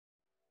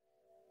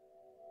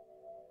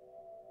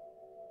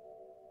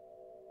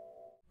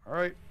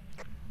Alright.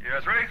 You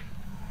guys ready?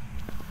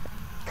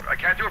 I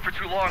can't do it for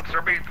too long, so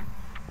everybody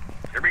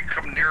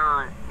come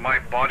near my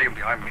body and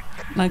behind me.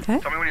 Okay.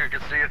 Tell me when you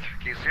can see it.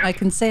 Can you see it? I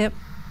can see it.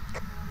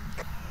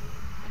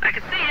 I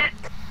can see it.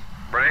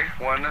 Ready?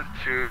 1,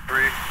 2,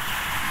 3.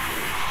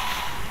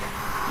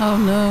 Oh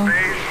no.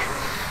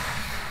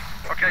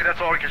 Okay,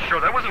 that's all we can show.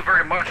 That wasn't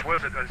very much,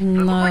 was it?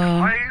 No. Like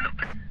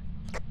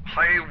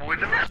high wood.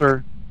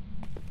 Sir.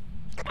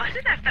 I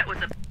don't know if that was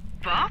a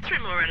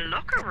bathroom or a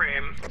locker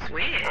room. It's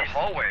weird. Or a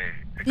hallway.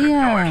 Yeah.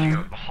 No,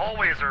 actually, the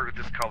hallways are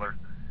this color.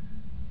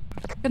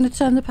 Gonna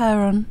turn the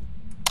power on.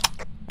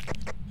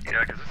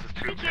 Yeah, because this is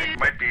too big.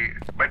 Might be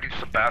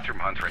just a bathroom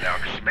hunt right now,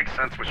 because she makes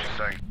sense what she's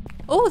saying.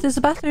 Oh, there's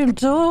a bathroom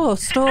door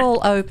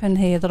stall open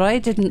here that I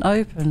didn't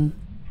open.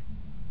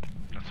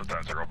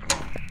 Sometimes they're open.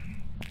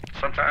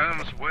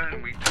 Sometimes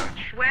when we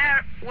touch.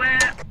 Where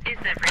is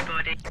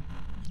everybody?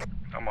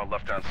 I'm on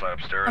left-hand side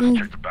upstairs. I'll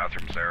check the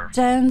bathrooms there.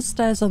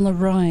 Downstairs on the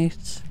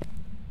right.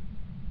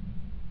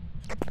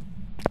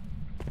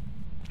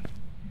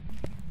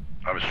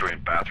 I was doing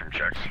bathroom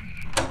checks.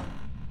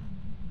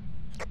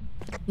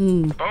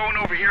 Hmm. Bone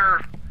over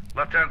here.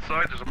 Left-hand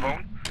side, there's a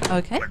bone.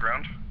 Okay. On the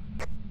ground.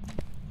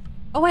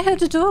 Oh, I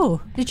heard a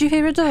door. Did you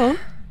hear a door?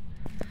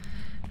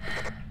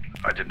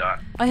 I did not.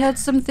 I heard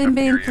something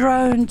being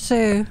thrown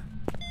too.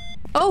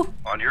 Oh!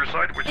 On your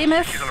side? Which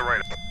EMF. she's on the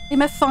right.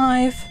 EMF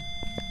 5.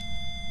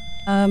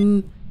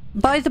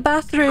 By the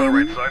bathroom.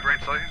 On the right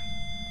side?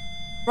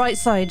 Right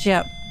side,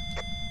 yeah.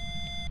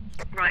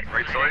 Right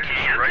Right side?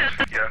 Okay, Right?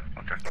 Yeah,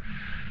 okay.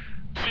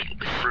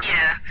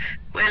 Yeah,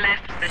 we're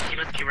left, so she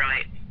must be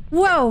right.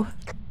 Whoa!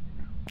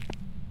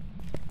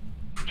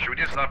 Should we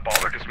just not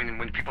bother? Because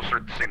when people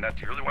start saying that,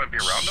 do you really want to be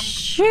around them?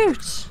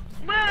 Shoot!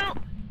 Well,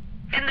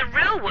 in the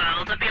real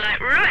world, I'd be like,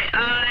 right,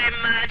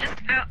 I'm just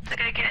about to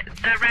go get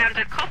a round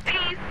of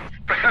coffees.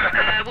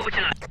 What would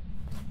you like?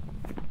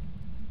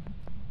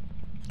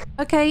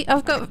 Okay,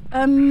 I've got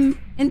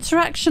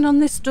interaction on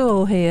this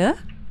door here,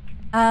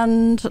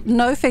 and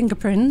no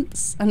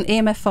fingerprints, and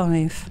EMF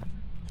 5.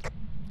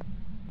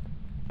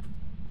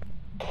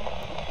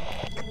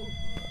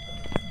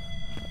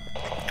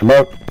 I'm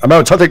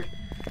out, hunting.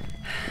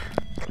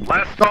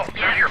 Last stop,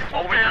 right here,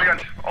 all the way to the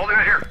end. All the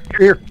way here.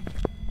 Here.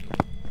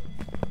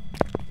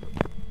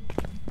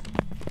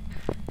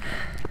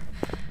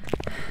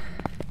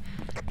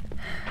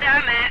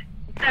 Damn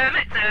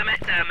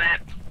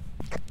it.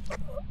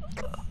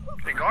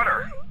 They got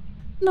her.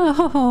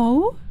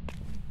 No!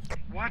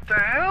 What the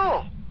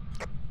hell?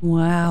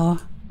 Wow.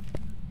 Well,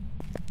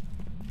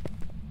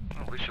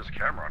 at least there's a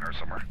camera on her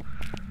somewhere.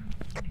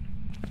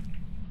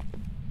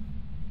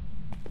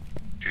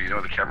 Do you know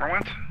where the camera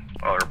went?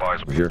 Oh, her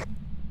body's Over here.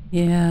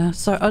 Yeah,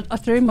 so I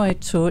threw my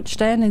torch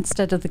down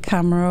instead of the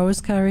camera I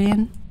was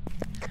carrying.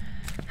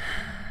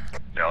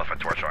 Yeah, I left my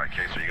torch on in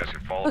case so you guys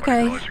can follow. Okay. But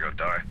I realize you're gonna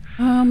die.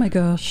 Oh my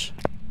gosh.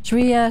 Should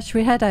we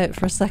head out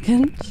for a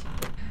second?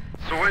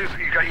 So what is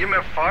you got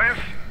EMF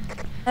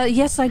 5?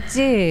 Yes, I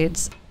did.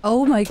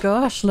 Oh my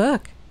gosh,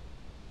 look.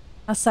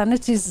 Our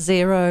sanity's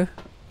 0.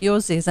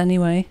 Yours is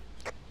anyway.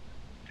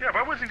 Yeah, but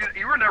I wasn't.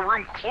 You were in that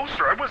room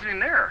closer. I wasn't in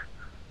there.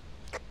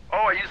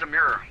 Oh, I used a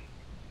mirror.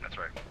 That's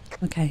right.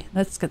 Okay,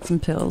 let's get some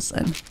pills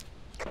then.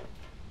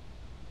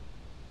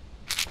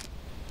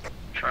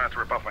 Try not to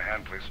rip off my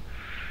hand, please.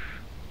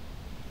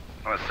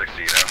 I'm at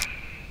 60 now.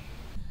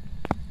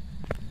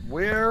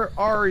 Where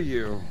are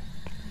you?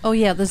 Oh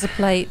yeah, there's a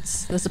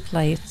plate. There's a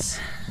plate.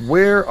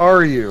 Where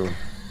are you?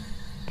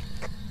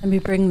 Let me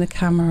bring the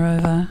camera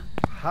over.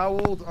 How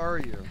old are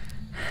you?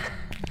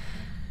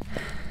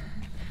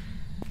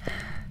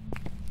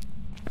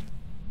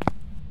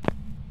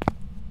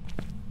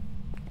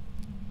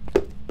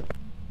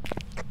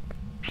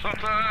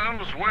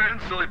 Sometimes when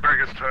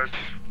SeleBear gets touched,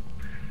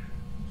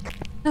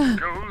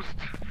 ghost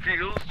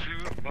feels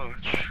too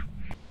much.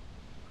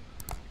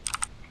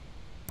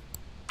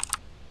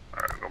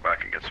 Alright, go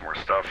back and get some more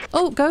stuff.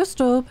 Oh, ghost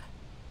orb.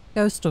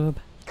 Ghost orb.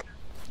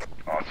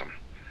 Awesome.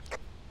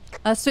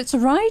 So it's a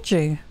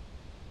Raiju.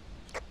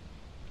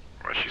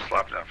 What is she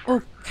slapping that for?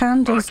 Oh,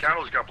 candles. Oh, the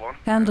candles got blown.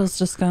 Candles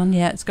just gone.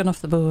 Yeah, it's gone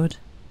off the board.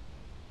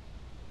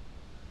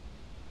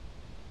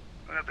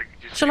 I think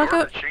you Shall I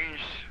go?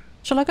 Changed.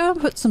 Shall I go and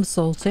put some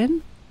salt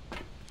in?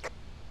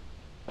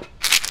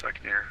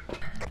 Second here.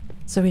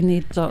 So we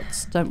need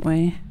dots, don't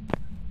we?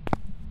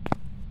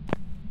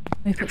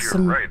 We put If you're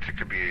some. right, it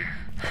could be.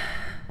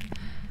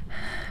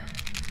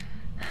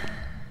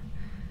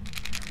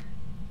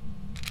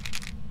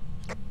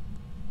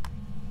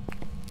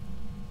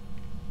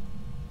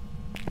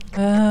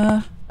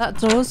 That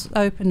door's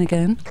open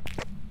again.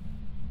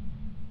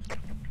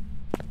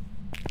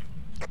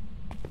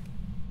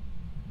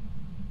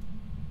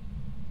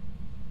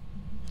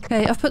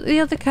 Okay, I've put the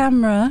other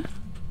camera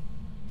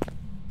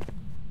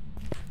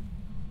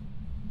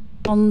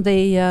on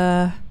the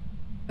a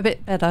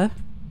bit better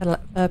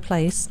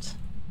placed,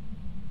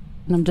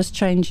 and I'm just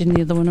changing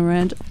the other one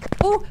around.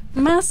 Oh,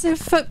 massive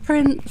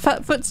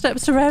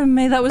footsteps around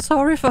me. That was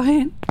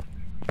horrifying.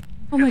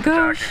 Oh my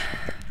gosh.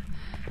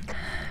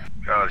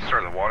 They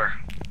started in the water.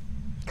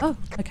 Oh,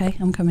 okay,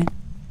 I'm coming.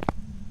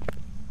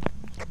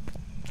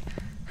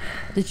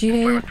 Did you By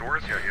hear? the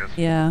doors? Yeah, he is.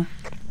 Yeah.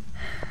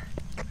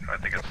 I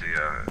think it's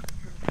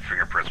the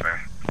fingerprints, maybe.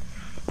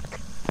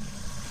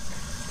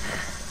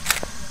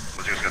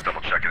 Was just gonna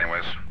double check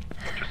anyways,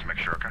 just to make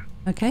sure, okay?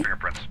 Okay.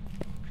 Fingerprints.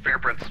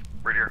 Fingerprints,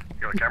 right here.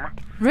 You got a camera?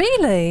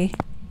 Really?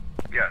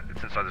 Yeah,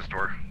 it's inside this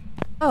door.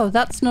 Oh,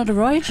 that's not a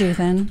Raiju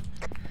then.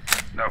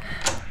 No.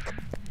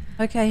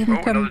 Okay, Oh,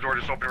 another door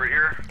just opened right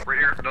here. Right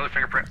here, another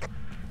fingerprint.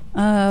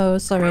 Oh,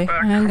 sorry.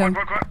 Back. Hang Come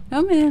on. on.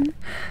 Come in.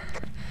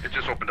 It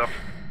just opened up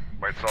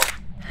by itself.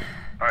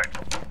 Alright,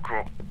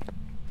 cool.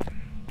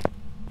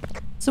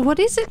 So what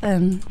is it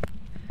then?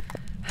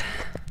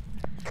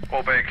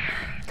 Obake.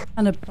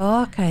 And a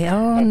barcade.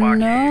 Oh Obake.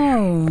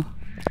 no.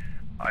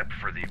 I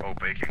prefer the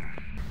O-baking.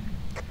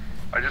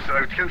 I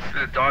couldn't see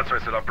the dots, so I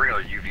said I'll bring a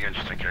UV in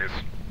just in case.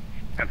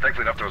 And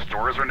thankfully enough, those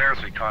doors are in there,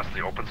 so he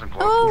constantly opens and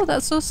closes. Oh,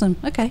 that's awesome.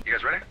 Okay. You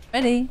guys ready?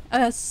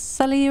 Ready.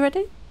 Sally, you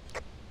ready?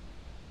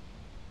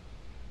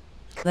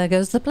 There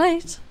goes the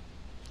plate.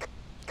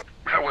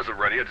 I wasn't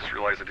ready, I just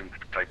realized I didn't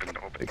type in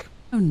Obake.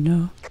 Oh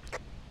no.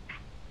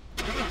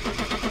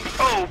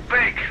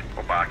 O-bake!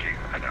 Obake,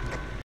 I know.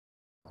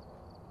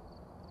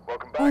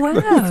 Welcome back. Oh,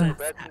 wow.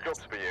 Bad some jobs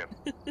for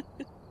you.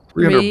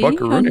 300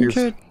 buckaroonies.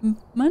 300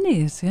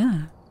 monies,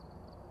 yeah.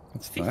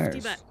 That's 50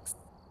 nice. bucks.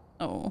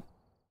 Oh.